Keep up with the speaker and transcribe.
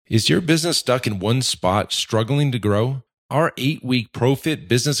Is your business stuck in one spot, struggling to grow? Our 8-week ProFit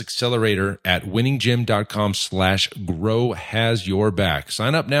Business Accelerator at winninggym.com/grow has your back.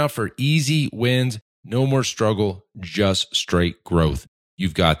 Sign up now for easy wins, no more struggle, just straight growth.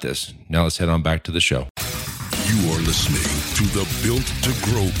 You've got this. Now let's head on back to the show. You are listening to the Built to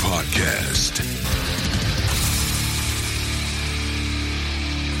Grow podcast.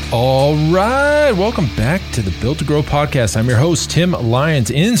 All right. Welcome back to the Built to Grow podcast. I'm your host, Tim Lyons,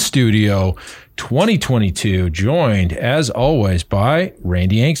 in studio 2022, joined as always by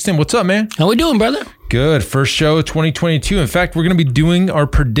Randy Angston. What's up, man? How we doing, brother? Good. First show of 2022. In fact, we're going to be doing our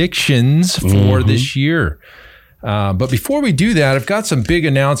predictions for this year. But before we do that, I've got some big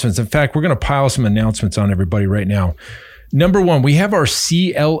announcements. In fact, we're going to pile some announcements on everybody right now. Number one, we have our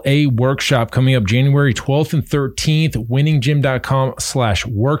CLA workshop coming up January 12th and 13th,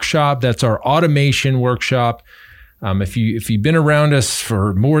 winninggym.com/workshop. That's our automation workshop. If you've been around us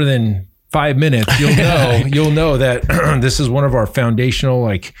for more than 5 minutes, you'll know that this is one of our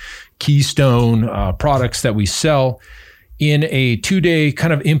foundational, keystone products that we sell in a 2-day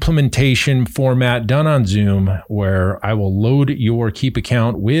kind of implementation format done on Zoom, where I will load your Keep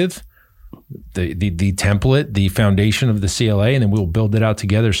account with the template, the foundation of the CLA, and then we'll build it out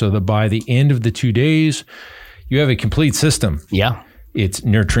together so that by the end of the 2 days, you have a complete system. Yeah. It's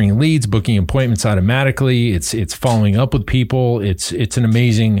nurturing leads, booking appointments automatically. It's following up with people. It's an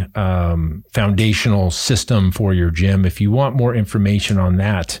amazing foundational system for your gym. If you want more information on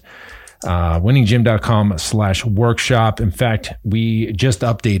that, winninggym.com/workshop. In fact, we just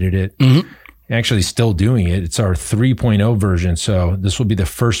updated it. Actually still doing it. It's our 3.0 version. So this will be the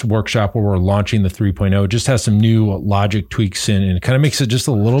first workshop where we're launching the 3.0. It just has some new logic tweaks in, and it kind of makes it just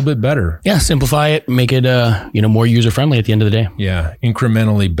a little bit better. Yeah, simplify it, make it more user-friendly at the end of the day. Yeah,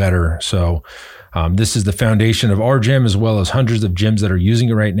 incrementally better. So this is the foundation of our gym, as well as hundreds of gyms that are using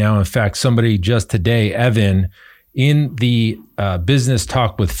it right now. In fact, somebody just today, Evan, in the Business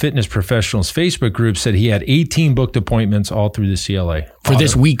Talk with Fitness Professionals Facebook group, said he had 18 booked appointments all through the CLA. For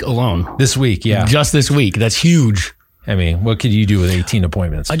this week alone. This week, yeah. Just this week. That's huge. I mean, what could you do with 18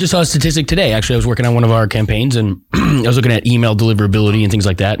 appointments? I just saw a statistic today. Actually, I was working on one of our campaigns, and I was looking at email deliverability and things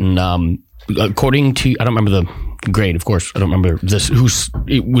like that. And according to, I don't remember the grade, of course. I don't remember who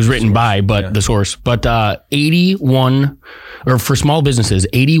it was written by, but the source. But 81, or for small businesses,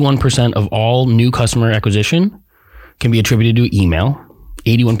 81% of all new customer acquisition can be attributed to email,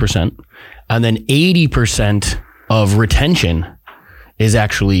 81%. And then 80% of retention is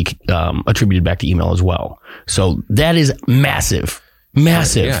actually attributed back to email as well. So that is massive.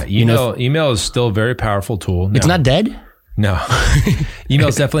 Massive. Yeah, email is still a very powerful tool. It's not dead? No. Email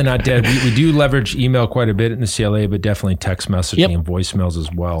is definitely not dead. We do leverage email quite a bit in the CLA, but definitely text messaging and voicemails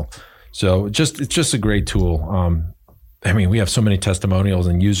as well. So it's just a great tool. We have so many testimonials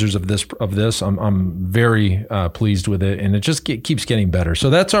and users of this. I'm very pleased with it, and it just keeps getting better. So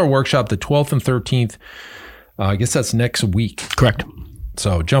that's our workshop, the 12th and 13th. I guess that's next week. Correct.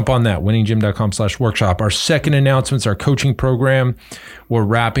 So jump on that, winninggym.com/workshop. Our second announcement's our coaching program. We're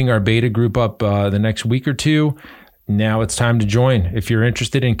wrapping our beta group up the next week or two. Now it's time to join. If you're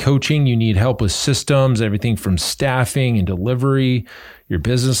interested in coaching, you need help with systems, everything from staffing and delivery, your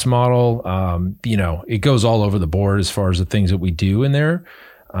business model. It goes all over the board as far as the things that we do in there.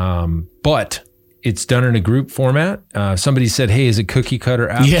 But it's done in a group format. Somebody said, hey, is it cookie cutter?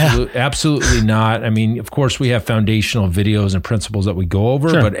 Absolutely not. I mean, of course, we have foundational videos and principles that we go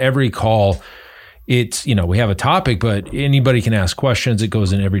over, but every call, it's, we have a topic, but anybody can ask questions. It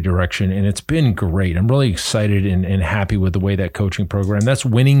goes in every direction, and it's been great. I'm really excited and happy with the way that coaching program. That's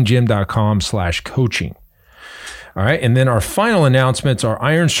winninggym.com/coaching. All right. And then our final announcements, our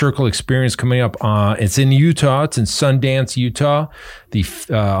Iron Circle experience coming up. It's in Utah. It's in Sundance, Utah,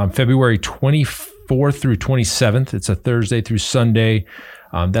 on February 24th through 27th. It's a Thursday through Sunday.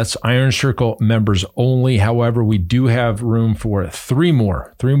 That's Iron Circle members only. However, we do have room for three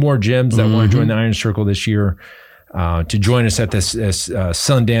more gyms that want to join the Iron Circle this year to join us at this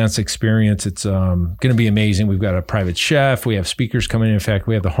Sundance experience. It's going to be amazing. We've got a private chef. We have speakers coming in. In fact,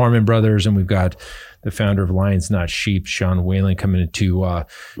 we have the Harmon brothers, and we've got the founder of Lions Not Sheep, Sean Whalen, coming in to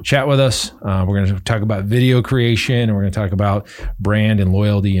chat with us. We're going to talk about video creation, and we're going to talk about brand and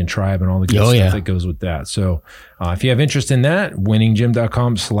loyalty and tribe and all the good stuff that goes with that. So if you have interest in that,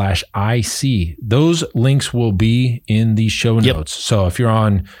 winninggym.com/IC. Those links will be in the show notes. So if you're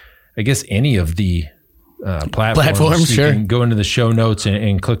on, I guess, any of the platforms, you can go into the show notes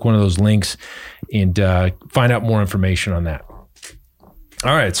and click one of those links and find out more information on that.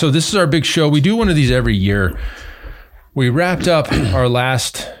 All right, so this is our big show. We do one of these every year. We wrapped up our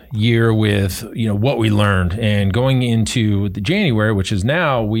last year with, what we learned, and going into the January, which is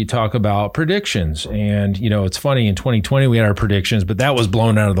now, we talk about predictions. And, it's funny, in 2020, we had our predictions, but that was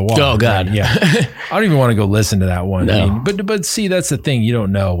blown out of the water. Oh God. Right? Yeah. I don't even want to go listen to that one. No. But see, that's the thing. You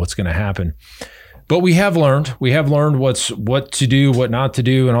don't know what's going to happen. But we have learned what to do, what not to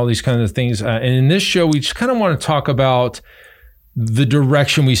do, and all these kinds of things. And in this show, we just kind of want to talk about the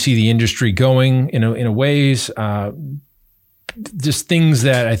direction we see the industry going in a ways, just things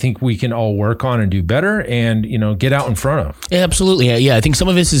that I think we can all work on and do better, and get out in front of. Yeah, absolutely. Yeah, I think some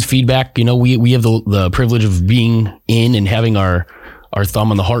of this is feedback. We have the privilege of being in and having our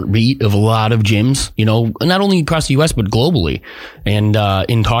thumb on the heartbeat of a lot of gyms, not only across the US, but globally. And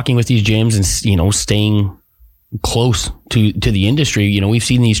in talking with these gyms and, staying close to the industry, we've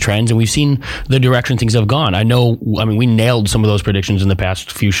seen these trends and we've seen the direction things have gone. We nailed some of those predictions in the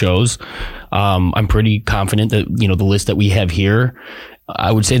past few shows. I'm pretty confident that, the list that we have here,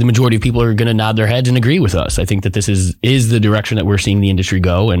 I would say the majority of people are going to nod their heads and agree with us. I think that this is the direction that we're seeing the industry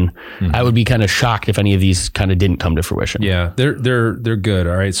go. And I would be kind of shocked if any of these kind of didn't come to fruition. Yeah, they're good.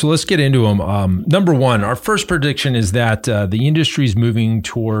 All right. So let's get into them. Number one, our first prediction is that the industry is moving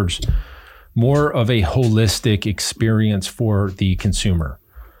towards more of a holistic experience for the consumer.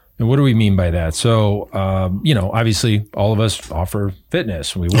 And what do we mean by that? So, obviously all of us offer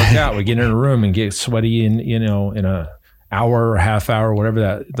fitness. We work out, we get in a room and get sweaty in a hour or half hour,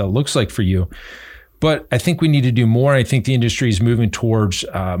 whatever that looks like for you. But I think we need to do more. I think the industry is moving towards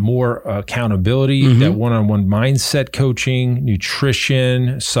more accountability, that one-on-one mindset coaching,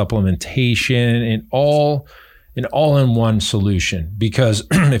 nutrition, supplementation, and an all-in-one solution. Because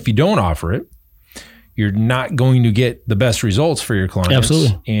if you don't offer it, you're not going to get the best results for your clients.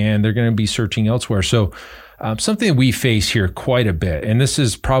 Absolutely. And they're going to be searching elsewhere. So something that we face here quite a bit, and this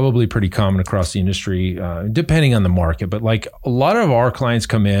is probably pretty common across the industry, depending on the market, but like a lot of our clients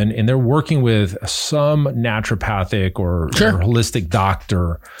come in and they're working with some naturopathic or holistic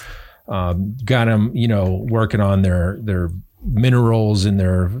doctor, got them, working on their minerals and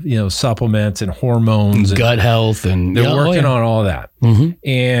their supplements and hormones and gut health, and they're working on all that.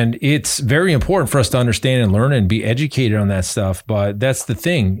 And it's very important for us to understand and learn and be educated on that stuff. But that's the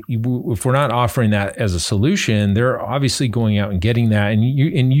thing, if we're not offering that as a solution, they're obviously going out and getting that,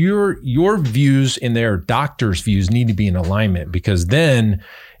 and your views and their doctor's views need to be in alignment, because then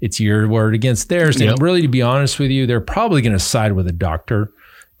it's your word against theirs. And really, to be honest with you, they're probably going to side with a doctor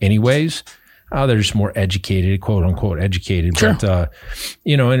anyways. They're just more educated, quote unquote educated. Sure. But,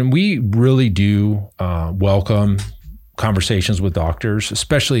 and we really do welcome conversations with doctors,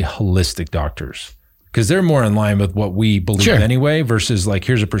 especially holistic doctors, because they're more in line with what we believe anyway, versus like,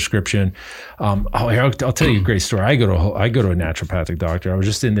 here's a prescription. I'll tell you a great story. I go to a naturopathic doctor. I was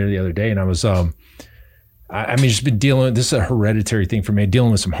just in there the other day, and I was, just been dealing, this is a hereditary thing for me,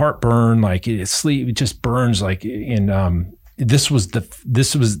 dealing with some heartburn, like sleep, it just burns, like this was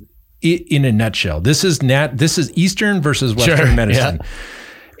in a nutshell. This is Eastern versus Western medicine. Yeah.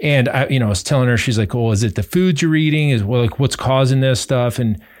 And I was telling her, she's like, "Oh, is it the foods you're eating? Is what's causing this stuff?"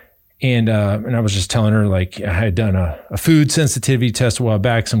 And I was just telling her, like, I had done a food sensitivity test a while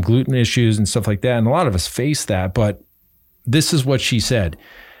back, some gluten issues and stuff like that. And a lot of us face that, but this is what she said.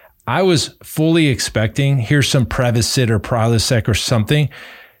 I was fully expecting, here's some Prevacid or Prilosec or something.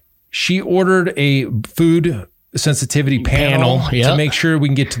 She ordered a food sensitivity panel to make sure we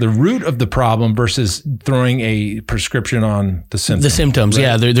can get to the root of the problem versus throwing a prescription on the symptoms. The symptoms, right?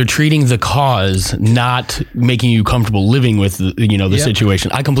 Yeah. They're treating the cause, not making you comfortable living with the situation.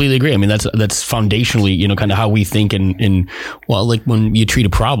 I completely agree. I mean, that's foundationally, kind of how we think. And like when you treat a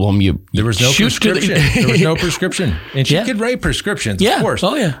problem, there was no prescription. There was no prescription, and she could write prescriptions, of course.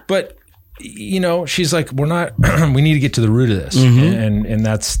 Oh yeah, but. She's like, we're not, we need to get to the root of this. And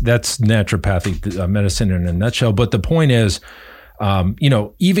that's naturopathic medicine in a nutshell. But the point is,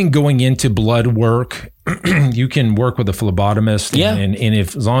 even going into blood work, you can work with a phlebotomist. And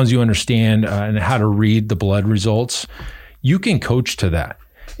if, as long as you understand and how to read the blood results, you can coach to that.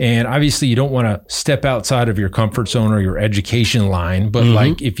 And obviously you don't want to step outside of your comfort zone or your education line, but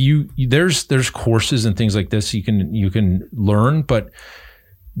like if there's courses and things like this, you can learn, but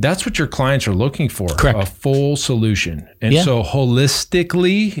that's what your clients are looking for. Correct. A full solution. And so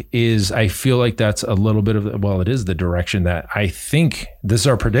holistically I feel like that's a little bit of, it is the direction that I think this is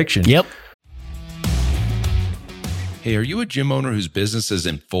our prediction. Yep. Hey, are you a gym owner whose business is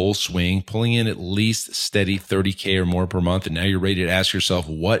in full swing, pulling in at least steady $30K or more per month, and now you're ready to ask yourself,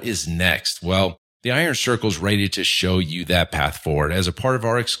 what is next? Well, the Iron Circle is ready to show you that path forward. As a part of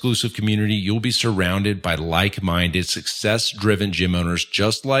our exclusive community, you'll be surrounded by like-minded, success-driven gym owners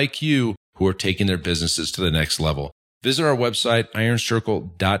just like you who are taking their businesses to the next level. Visit our website,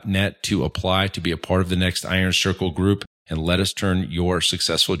 ironcircle.net, to apply to be a part of the next Iron Circle group, and let us turn your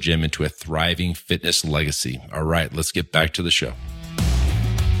successful gym into a thriving fitness legacy. All right, let's get back to the show.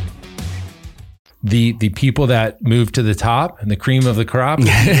 The people that move to the top and the cream of the crop,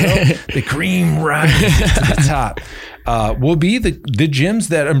 the cream rises to the top, will be the gyms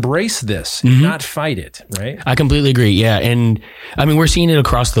that embrace this and not fight it, right? I completely agree. Yeah. And I mean, we're seeing it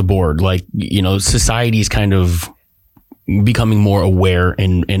across the board. Like, society's kind of becoming more aware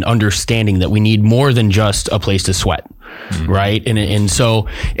and understanding that we need more than just a place to sweat. Right. And so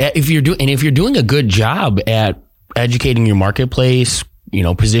if you're doing a good job at educating your marketplace,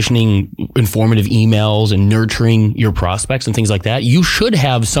 positioning informative emails and nurturing your prospects and things like that, you should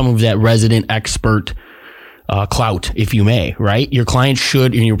have some of that resident expert clout, if you may, right? Your clients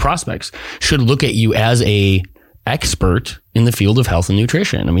should, and your prospects should look at you as a expert in the field of health and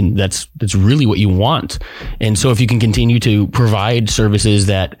nutrition. I mean, that's really what you want. And so if you can continue to provide services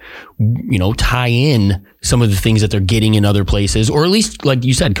that, tie in some of the things that they're getting in other places, or at least, like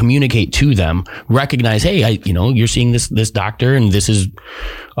you said, communicate to them, recognize, hey, you're seeing this doctor and this is,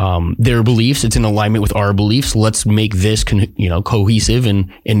 their beliefs. It's in alignment with our beliefs. Let's make this, cohesive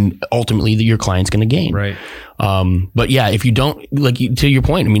and ultimately your client's going to gain. Right. But yeah, if you don't, to your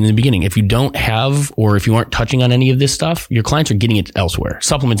point, I mean, in the beginning, if you don't have, or if you aren't touching on any of this stuff, your clients are getting it elsewhere.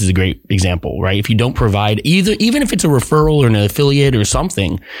 Supplements is a great example, right? If you don't provide even if it's a referral or an affiliate or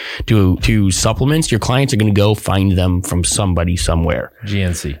something to supplements, your clients are going to go find them from somebody somewhere.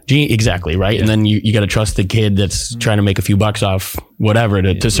 GNC. Exactly. Right. Yeah. And then you got to trust the kid that's trying to make a few bucks off whatever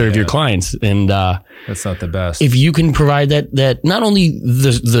to serve your clients. And, that's not the best. If you can provide that not only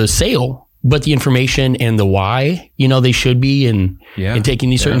the sale, but the information and the why, they should be in taking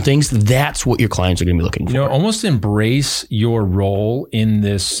these certain things, that's what your clients are going to be looking for. Almost embrace your role in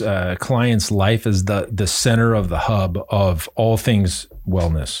this client's life as the center of the hub of all things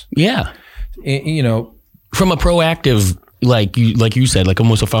wellness. Yeah. From a proactive, like you said, like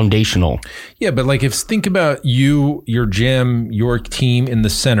almost a foundational. Yeah, but think about your gym, your team in the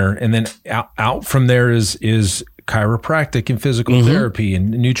center, and then out from there is chiropractic and physical therapy and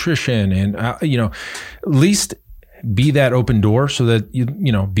nutrition, and at least be that open door so that you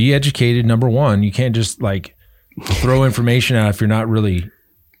be educated. Number one, you can't just throw information out if you're not really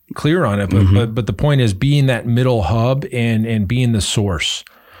clear on it. But the point is being that middle hub and being the source.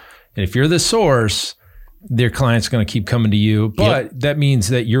 And if you're the source, their client's going to keep coming to you, but that means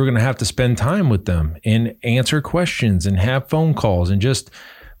that you're going to have to spend time with them and answer questions and have phone calls and just.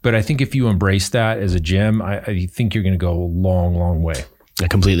 But I think if you embrace that as a gym, I think you're going to go a long, long way. I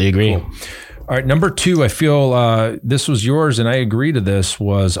completely agree. Cool. All right. Number 2, I feel this was yours, and I agree to this,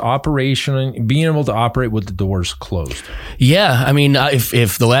 was being able to operate with the doors closed. Yeah. I mean,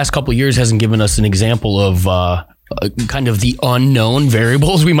 if the last couple of years hasn't given us an example of kind of the unknown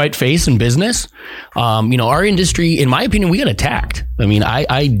variables we might face in business, our industry, in my opinion, we got attacked. I mean,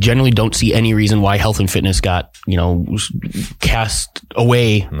 I generally don't see any reason why health and fitness got, cast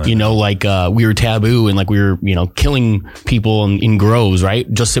away, we were taboo and we were, killing people in groves,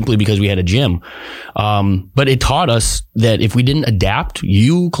 right? Just simply because we had a gym. But it taught us that if we didn't adapt,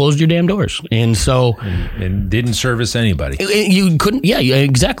 you closed your damn doors. And so. And didn't service anybody. You couldn't. Yeah,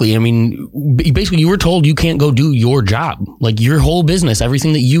 exactly. I mean, basically you were told you can't go do your job, your whole business,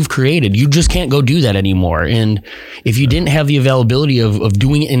 everything that you've created, you just can't go do that anymore. And if you didn't have the availability of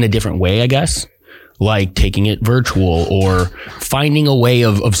doing it in a different way, I guess, like taking it virtual or finding a way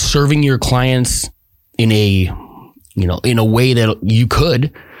of serving your clients in a way that you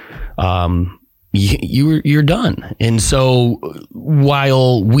could, you're done. And so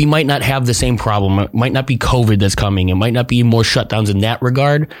while we might not have the same problem, it might not be COVID that's coming, it might not be more shutdowns in that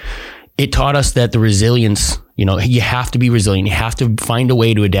regard, it taught us that the resilience, you have to be resilient. You have to find a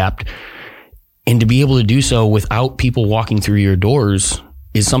way to adapt, and to be able to do so without people walking through your doors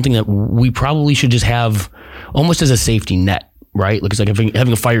is something that we probably should just have almost as a safety net, right? Like it's like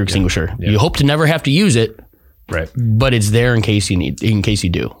having a fire extinguisher. Yeah. You hope to never have to use it, right? But it's there in case you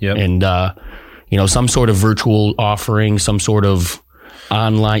do. Yep. And some sort of virtual offering, some sort of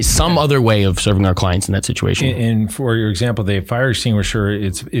online, some other way of serving our clients in that situation. And for your example, the fire extinguisher,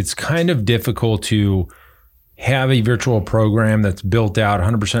 it's kind of difficult to have a virtual program that's built out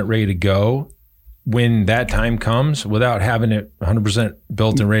 100% ready to go when that time comes without having it 100%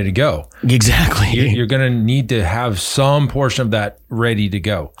 built and ready to go. Exactly. You're going to need to have some portion of that ready to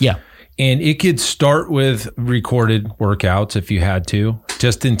go. Yeah. And it could start with recorded workouts if you had to,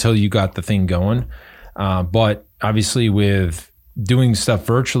 just until you got the thing going. But obviously with doing stuff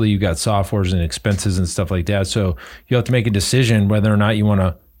virtually, you've got softwares and expenses and stuff like that. So you have to make a decision whether or not you want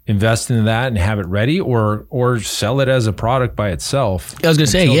to invest in that and have it ready, or sell it as a product by itself. I was going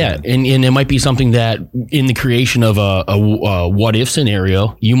to say, yeah. And it might be something that in the creation of a what if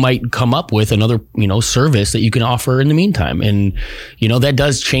scenario, you might come up with another, service that you can offer in the meantime. And, that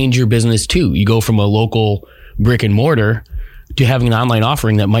does change your business too. You go from a local brick and mortar to having an online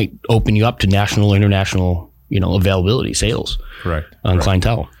offering that might open you up to national, international, availability, sales. Correct. On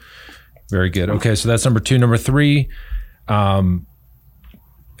clientele. Very good. Okay. So that's number 2. Number 3,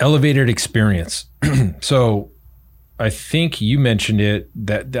 elevated experience. So I think you mentioned it,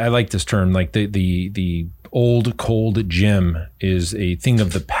 that I like this term, like the old cold gym is a thing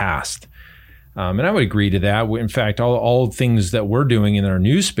of the past. And I would agree to that. In fact, all things that we're doing in our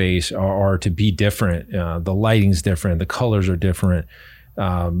new space are to be different. The lighting's different. The colors are different.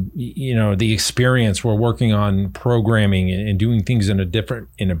 The experience, we're working on programming and doing things in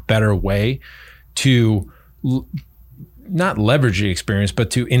a better way to not leverage the experience, but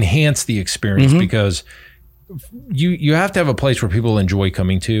to enhance the experience, because you have to have a place where people enjoy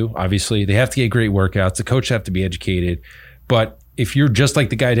coming to. Obviously, they have to get great workouts. The coach have to be educated. But if you're just like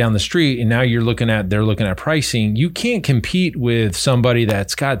the guy down the street and now they're looking at pricing, you can't compete with somebody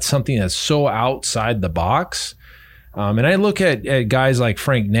that's got something that's so outside the box. And I look at guys like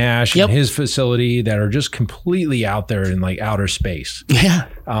Frank Nash and his facility that are just completely out there in like outer space. Yeah.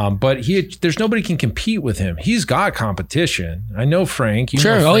 But there's nobody can compete with him. He's got competition. I know Frank. You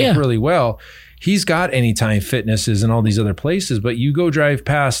know Frank really well. He's got Anytime Fitnesses and all these other places, but you go drive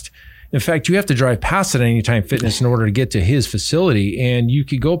past. In fact, you have to drive past it Anytime Fitness in order to get to his facility. And you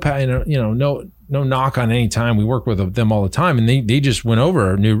could go past, no knock on Anytime. We work with them all the time, and they just went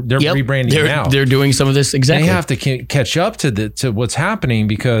over. They're rebranding now. They're doing some of this exactly. They have to catch up to what's happening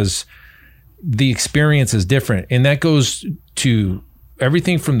because the experience is different, and that goes to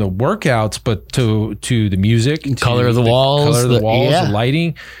everything from the workouts, but to the music, color of the walls, the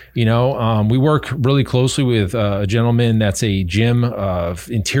lighting. We work really closely with a gentleman that's a gym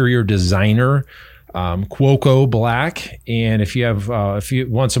interior designer, Quoco Black. And if you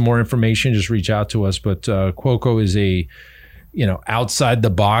want some more information, just reach out to us. But Quoco is a outside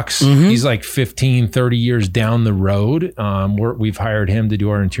the box. He's like 15, 30 years down the road. We've hired him to do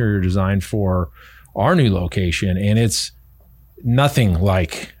our interior design for our new location, and it's nothing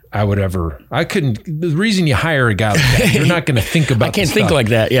like the reason you hire a guy like that, you're not going to think about I can't think like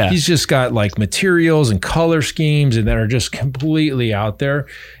that. Yeah. He's just got like materials and color schemes and that are just completely out there.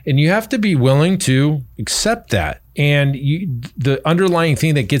 And you have to be willing to accept that. And the underlying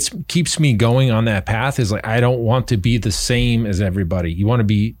thing that keeps me going on that path is like, I don't want to be the same as everybody. You want to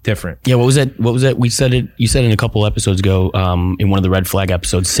be different. Yeah. What was that? You said it a couple episodes ago, in one of the red flag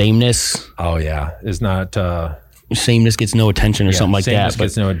episodes, sameness. Oh yeah. It's not, sameness gets no attention or something like that.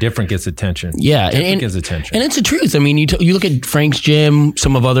 Different gets attention. Yeah. Different gets attention. And it's the truth. I mean, you look at Frank's gym,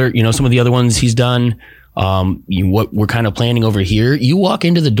 some of the other ones he's done, what we're kind of planning over here, you walk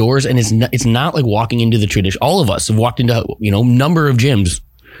into the doors and it's not like walking into the tradition. All of us have walked into, number of gyms.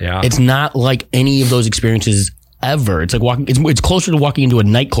 Yeah. It's not like any of those experiences ever. It's like it's closer to walking into a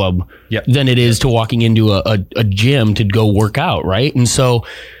nightclub than it is to walking into a gym to go work out. Right. And so,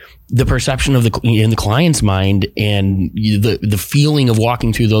 the perception of in the client's mind and the feeling of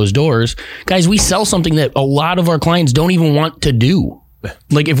walking through those doors, guys, we sell something that a lot of our clients don't even want to do.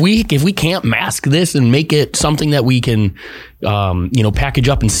 Like if we can't mask this and make it something that we can, package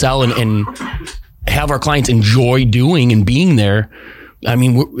up and sell and have our clients enjoy doing and being there, I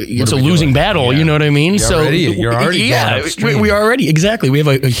mean, it's a losing battle. Yeah. You know what I mean? You're already we already exactly. We have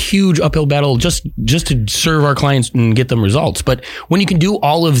a huge uphill battle just to serve our clients and get them results. But when you can do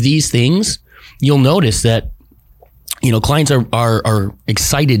all of these things, you'll notice that clients are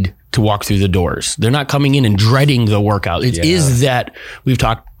excited to walk through the doors. They're not coming in and dreading the workout. It is that we've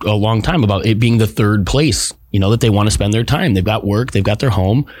talked a long time about it being the third place. That they want to spend their time. They've got work. They've got their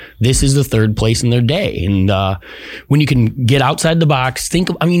home. This is the third place in their day. And when you can get outside the box,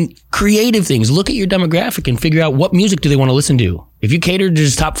 creative things. Look at your demographic and figure out what music do they want to listen to. If you cater to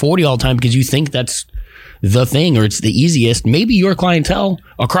just top 40 all the time because you think that's the thing or it's the easiest, maybe your clientele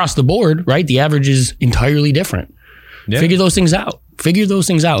across the board, right? The average is entirely different. Yeah. Figure those things out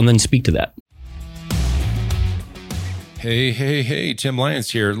and then speak to that. Hey, Tim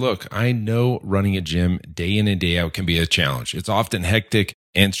Lyons here. Look, I know running a gym day in and day out can be a challenge. It's often hectic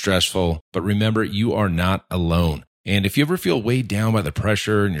and stressful, but remember, you are not alone. And if you ever feel weighed down by the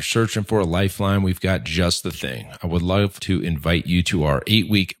pressure and you're searching for a lifeline, we've got just the thing. I would love to invite you to our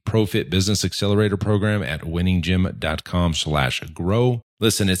 8-week ProFit Business Accelerator program at winninggym.com/grow.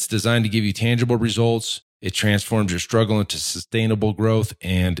 Listen, it's designed to give you tangible results It transforms your struggle into sustainable growth,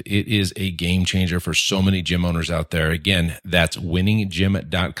 and it is a game changer for so many gym owners out there. Again, that's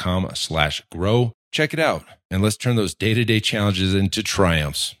winninggym.com/grow. Check it out, and let's turn those day-to-day challenges into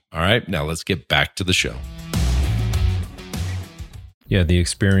triumphs. All right, now let's get back to the show. Yeah, the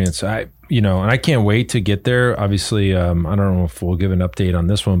experience. And I can't wait to get there. Obviously, I don't know if we'll give an update on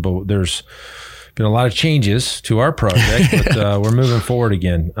this one, but there's been a lot of changes to our project, but we're moving forward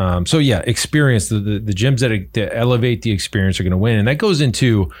again. So yeah, experience. The gyms that elevate the experience are going to win, and that goes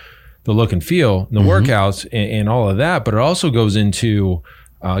into the look and feel, and the workouts, and all of that. But it also goes into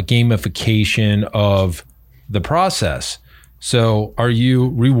gamification of the process. So are you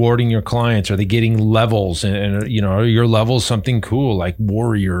rewarding your clients? Are they getting levels? And are your levels something cool like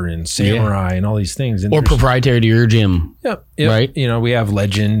warrior and samurai and all these things? And or proprietary to your gym. Yep. Right. We have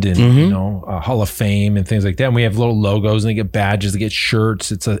legend and, Hall of Fame and things like that. And we have little logos and they get badges, they get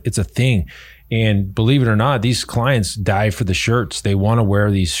shirts. It's a thing. And believe it or not, these clients die for the shirts. They want to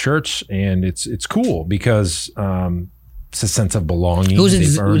wear these shirts, and it's cool because it's a sense of belonging.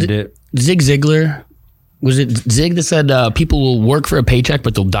 They've earned it. Zig Ziglar. Was it Zig that said people will work for a paycheck,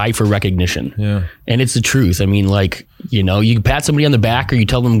 but they'll die for recognition? Yeah. And it's the truth. I mean, you pat somebody on the back, or you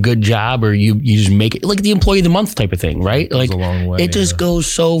tell them good job, or you just make it like the employee of the month type of thing, right? Like, a long way, it just goes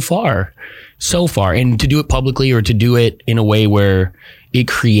so far. And to do it publicly, or to do it in a way where it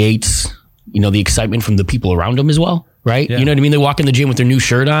creates, the excitement from the people around them as well. Right? Yeah. You know what I mean? They walk in the gym with their new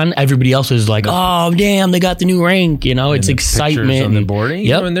shirt on. Everybody else is like, oh, damn, they got the new rank. It's excitement. On the boarding.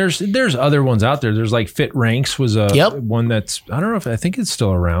 Yep. And there's other ones out there. There's like Fit Ranks was one that's, I don't know I think it's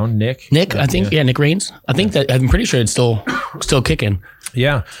still around. Nick, I think, Nick Raines. I think that, I'm pretty sure it's still kicking.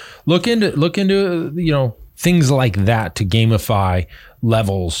 Yeah. Look into, things like that to gamify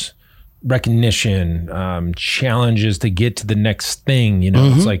levels, recognition, challenges to get to the next thing.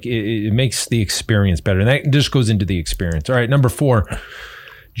 It's like it makes the experience better, and that just goes into the experience. All right, number 4,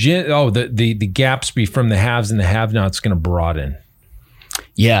 the gaps from the haves and the have-nots going to broaden.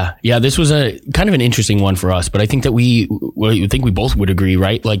 Yeah. This was a kind of an interesting one for us, but I think that we both would agree,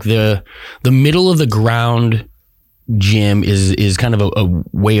 right? Like the middle of the ground gym is kind of a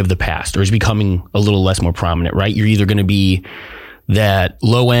way of the past, or is becoming a little less more prominent, right? You're either going to be that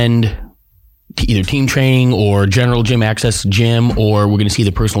low end, either team training or general gym access gym, or we're going to see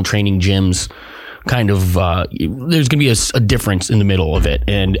the personal training gyms kind of, there's going to be a difference in the middle of it.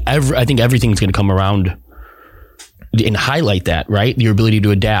 And I think everything's going to come around and highlight that, right? Your ability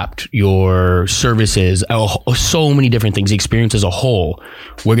to adapt, your services, so many different things, the experience as a whole.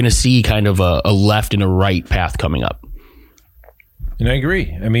 We're going to see kind of a left and a right path coming up. And I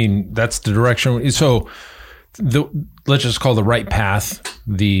agree. I mean, that's the direction. So let's just call the right path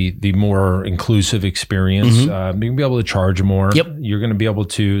the more inclusive experience. You can be able to charge more. Yep. You're going to be able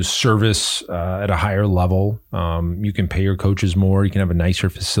to service at a higher level. You can pay your coaches more. You can have a nicer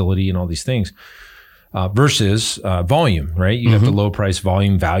facility and all these things. Versus volume, right? You have the low price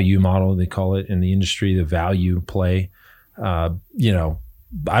volume value model, they call it in the industry, the value play. I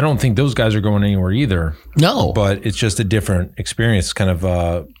don't think those guys are going anywhere either. No. But it's just a different experience. It's kind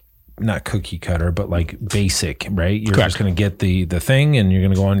of not cookie cutter, but like basic, right? You're just going to get the thing and you're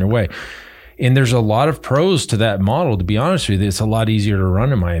going to go on your way. And there's a lot of pros to that model, to be honest with you. It's a lot easier to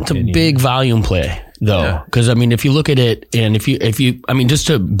run, in my opinion. It's a big volume play, though. Because, I mean, if you look at it, and if you, I mean, just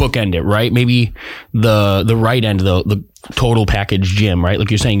to bookend it, right? Maybe the right end, the total package gym, right? Like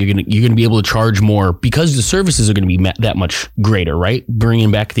you're saying, you're gonna be able to charge more because the services are going to be that much greater, right?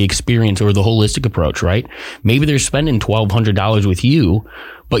 Bringing back the experience or the holistic approach, right? Maybe they're spending $1,200 with you,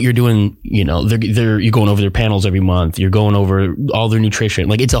 but you're doing, you're going over their panels every month. You're going over all their nutrition.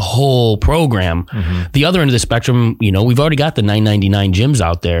 Like, it's a whole program. The other end of the spectrum, we've already got the $9.99 gyms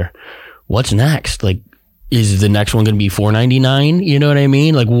out there. What's next? Like, is the next one going to be $4.99? You know what I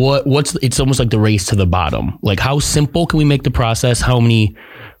mean? Like, it's almost like the race to the bottom. Like, how simple can we make the process? How many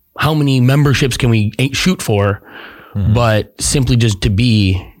memberships can we shoot for? But simply just to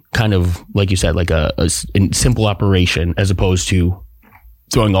be kind of, like you said, like a simple operation, as opposed to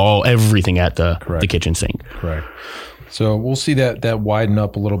throwing everything at the kitchen sink. Correct. So we'll see that widen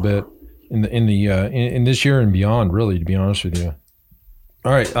up a little bit in this year and beyond, really, to be honest with you.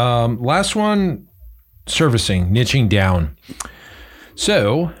 All right. Last one, servicing, niching down.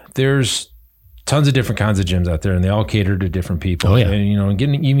 So there's tons of different kinds of gyms out there, and they all cater to different people. Oh, yeah. And,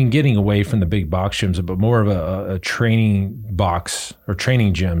 getting away from the big box gyms, but more of a training box or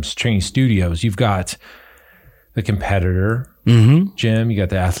training gyms, training studios. You've got the competitor gym, you got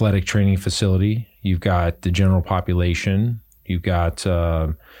the athletic training facility, you've got the general population, you've got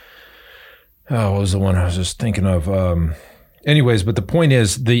what was the one I was just thinking of? Anyways, but the point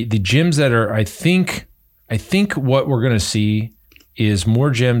is the gyms that are, I think, I think what we're going to see is more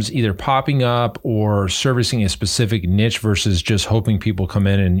gyms either popping up or servicing a specific niche versus just hoping people come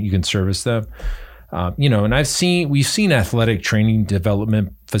in and you can service them. And we've seen athletic training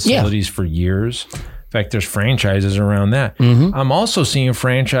development facilities for years. In fact, there's franchises around that. Mm-hmm. I'm also seeing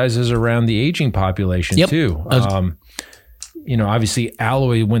franchises around the aging population too. Obviously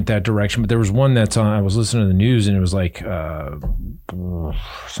Alloy went that direction, but there was one that's on, I was listening to the news and it was like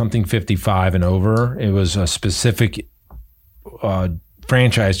something 55 and over. It was a specific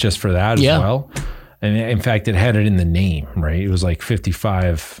franchise just for that as well. And in fact, it had it in the name, right? It was like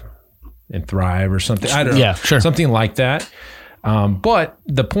 55 and Thrive or something. I don't know. Yeah, sure. Something like that. But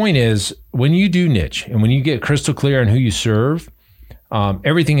the point is, when you do niche and when you get crystal clear on who you serve,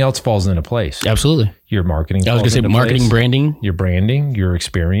 everything else falls into place. Absolutely. Your marketing. I was going to say marketing, branding. Your branding, your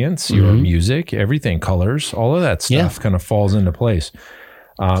experience, your music, everything, colors, all of that stuff kind of falls into place.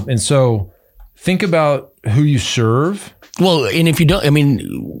 And so think about who you serve. Well, and if you don't,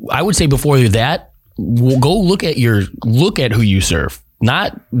 I would say before that, go look at who you serve.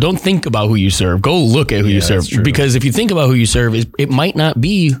 Don't think about who you serve. Go look at who you serve. Because if you think about who you serve, it might not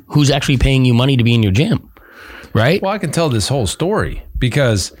be who's actually paying you money to be in your gym. Right? Well, I can tell this whole story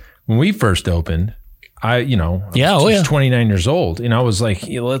because when we first opened, I was 29 years old and I was like,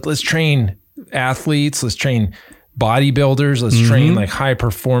 let's train athletes, let's train bodybuilders, let's train like high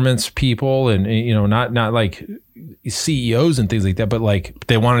performance people and, not like CEOs and things like that, but like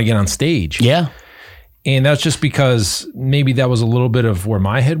they wanted to get on stage. Yeah. And that's just because maybe that was a little bit of where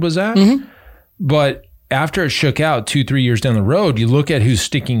my head was at. Mm-hmm. But after it shook out 2-3 years down the road, you look at who's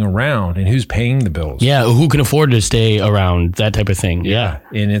sticking around and who's paying the bills. Yeah, who can afford to stay around, that type of thing. Yeah.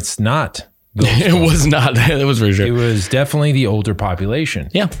 And it's not. It was not. That was for sure. It was definitely the older population.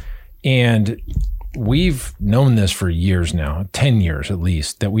 Yeah. And we've known this for years now, 10 years at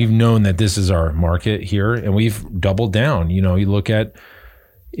least, that we've known that this is our market here and we've doubled down. You look at,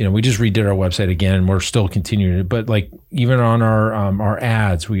 we just redid our website again and we're still continuing it. But like even on our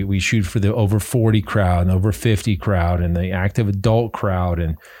ads, we shoot for the over 40 crowd and over 50 crowd and the active adult crowd.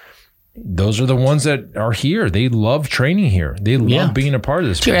 And those are the ones that are here. They love training here. They love being a part of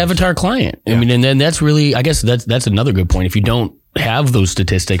this. It's your avatar client. Yeah. And then that's really, I guess that's another good point. If you don't have those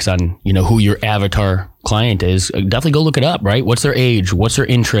statistics on, who your avatar client is, definitely go look it up, right? What's their age? What's their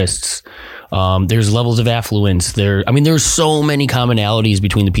interests? There's levels of affluence there. There's so many commonalities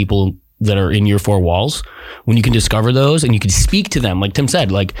between the people that are in your four walls. When you can discover those and you can speak to them, like Tim said,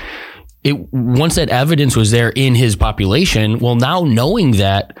 once that evidence was there in his population, well, now knowing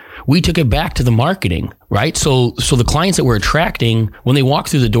that, we took it back to the marketing, right? So the clients that we're attracting, when they walk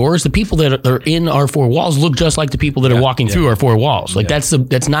through the doors, the people that are in our four walls look just like the people that are walking through our four walls. Like that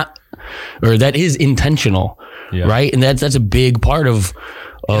is intentional, right? And that's a big part of.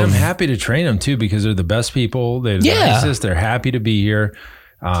 And I'm happy to train them too because they're the best people. They're the nicest. They're happy to be here.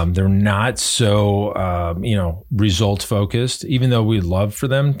 They're not so, results focused, even though we'd love for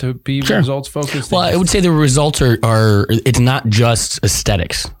them to be results focused. Well, I would say the results are it's not just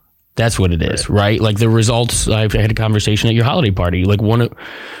aesthetics. That's what it is, right? Like the results, I've had a conversation at your holiday party. Like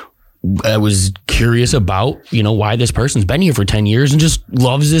I was curious about, why this person's been here for 10 years and just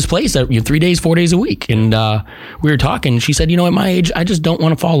loves this place 3 days, 4 days a week. And we were talking, she said, at my age, I just don't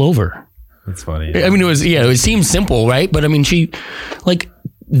want to fall over. That's funny. It seems simple, right? But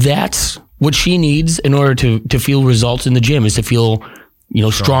that's what she needs in order to feel results in the gym, is to feel,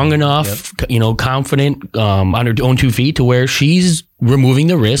 strong enough, confident on her own 2 feet to where she's removing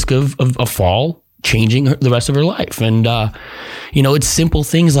the risk of a fall, changing the rest of her life. And, it's simple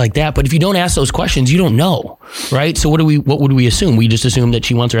things like that. But if you don't ask those questions, you don't know, right? So what would we assume? We just assume that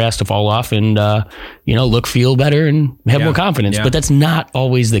she wants her ass to fall off and, look, feel better and have more confidence. Yeah. But that's not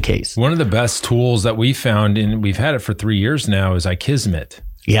always the case. One of the best tools that we found, and we've had it for 3 years now, is Ikismet.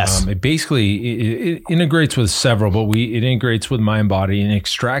 Yes. It basically it integrates with several, but it integrates with MindBody and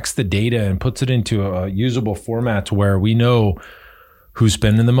extracts the data and puts it into a usable format to where we know who's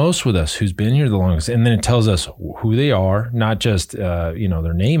spending the most with us, who's been here the longest. And then it tells us who they are, not just,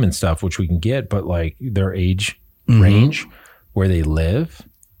 their name and stuff, which we can get, but like their age range, where they live,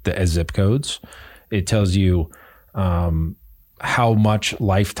 the zip codes. It tells you, how much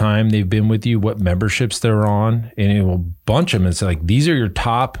lifetime they've been with you, what memberships they're on, and it will bunch them. It's like, this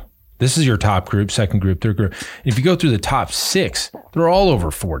is your top group, second group, third group. And if you go through the top 6, they're all over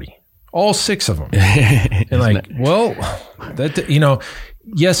 40, all 6 of them. And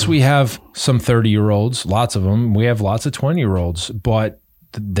yes, we have some 30-year-olds, lots of them. We have lots of 20-year-olds, but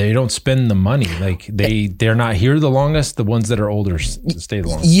they don't spend the money. Like they're not here the longest. The ones that are older stay the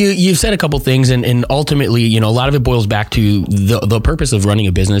longest. You've said a couple things, and ultimately, a lot of it boils back to the purpose of running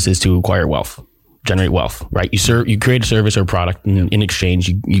a business is to acquire wealth. generate wealth, right? You create a service or a product, and in exchange,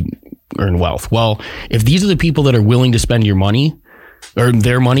 you earn wealth. Well, if these are the people that are willing to spend your money or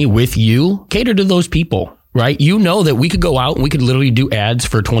their money with you, cater to those people, right? You know that we could go out and we could literally do ads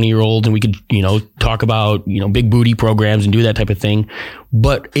for 20-year-olds and we could, talk about, big booty programs and do that type of thing.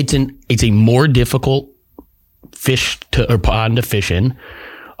 But it's a more difficult pond to fish in.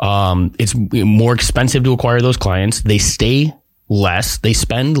 It's more expensive to acquire those clients. They stay less, they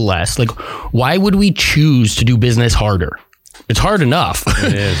spend less. Like, why would we choose to do business harder? It's hard enough.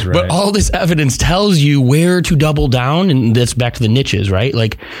 It is, right? But all this evidence tells you where to double down, and that's back to the niches, right?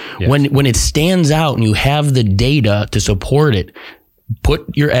 Like, yes. when it stands out and you have the data to support it,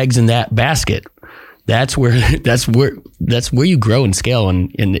 put your eggs in that basket. That's where you grow and scale,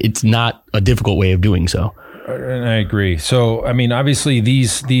 and it's not a difficult way of doing so. And I agree. So, I mean, obviously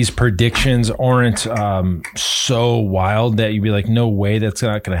these predictions aren't so wild that you'd be like, no way, that's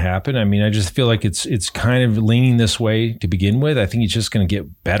not going to happen. I mean, I just feel like it's kind of leaning this way to begin with. I think it's just going to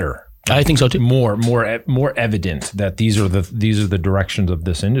get better. I think so too. More evident that these are the directions of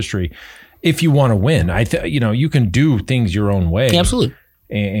this industry. If you want to win, you can do things your own way. Yeah, absolutely.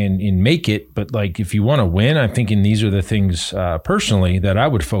 And make it. But like, if you want to win, I'm thinking these are the things personally that I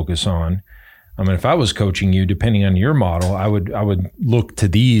would focus on. I mean, if I was coaching you, depending on your model, I would look to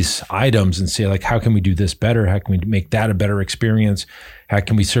these items and say, like, how can we do this better? How can we make that a better experience? How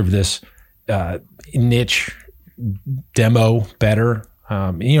can we serve this niche demo better?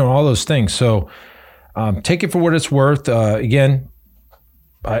 All those things. So take it for what it's worth. Again,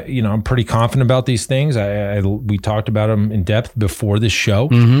 I'm pretty confident about these things. We talked about them in depth before this show.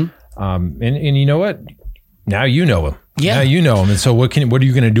 Mm-hmm. And you know what? Now you know them. Yeah. Now you know them. And so what are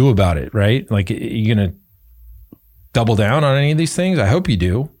you going to do about it, right? Like, are you going to double down on any of these things? I hope you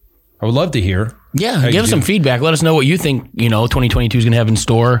do. I would love to hear. Yeah, give us some feedback. Let us know what you think, 2022 is going to have in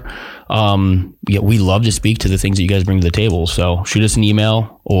store. We love to speak to the things that you guys bring to the table. So shoot us an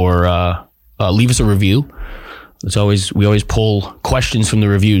email or leave us a review. We always pull questions from the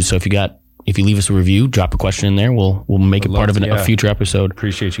reviews. So if you leave us a review, drop a question in there. We'll make it part of a future episode.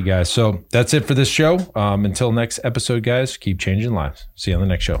 Appreciate you guys. So that's it for this show. Until next episode, guys, keep changing lives. See you on the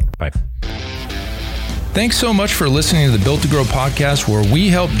next show. Bye. Thanks so much for listening to the Built to Grow podcast, where we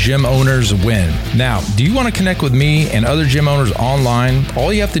help gym owners win. Now, do you want to connect with me and other gym owners online?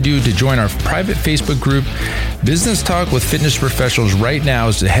 All you have to do to join our private Facebook group, Business Talk with Fitness Professionals, right now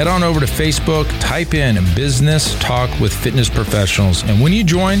is to head on over to Facebook, type in Business Talk with Fitness Professionals. And when you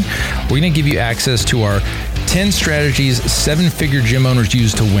join, we're going to give you access to our 10 strategies 7-figure gym owners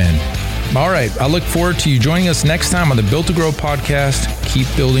use to win. All right. I look forward to you joining us next time on the Built to Grow podcast. Keep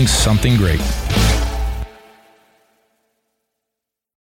building something great.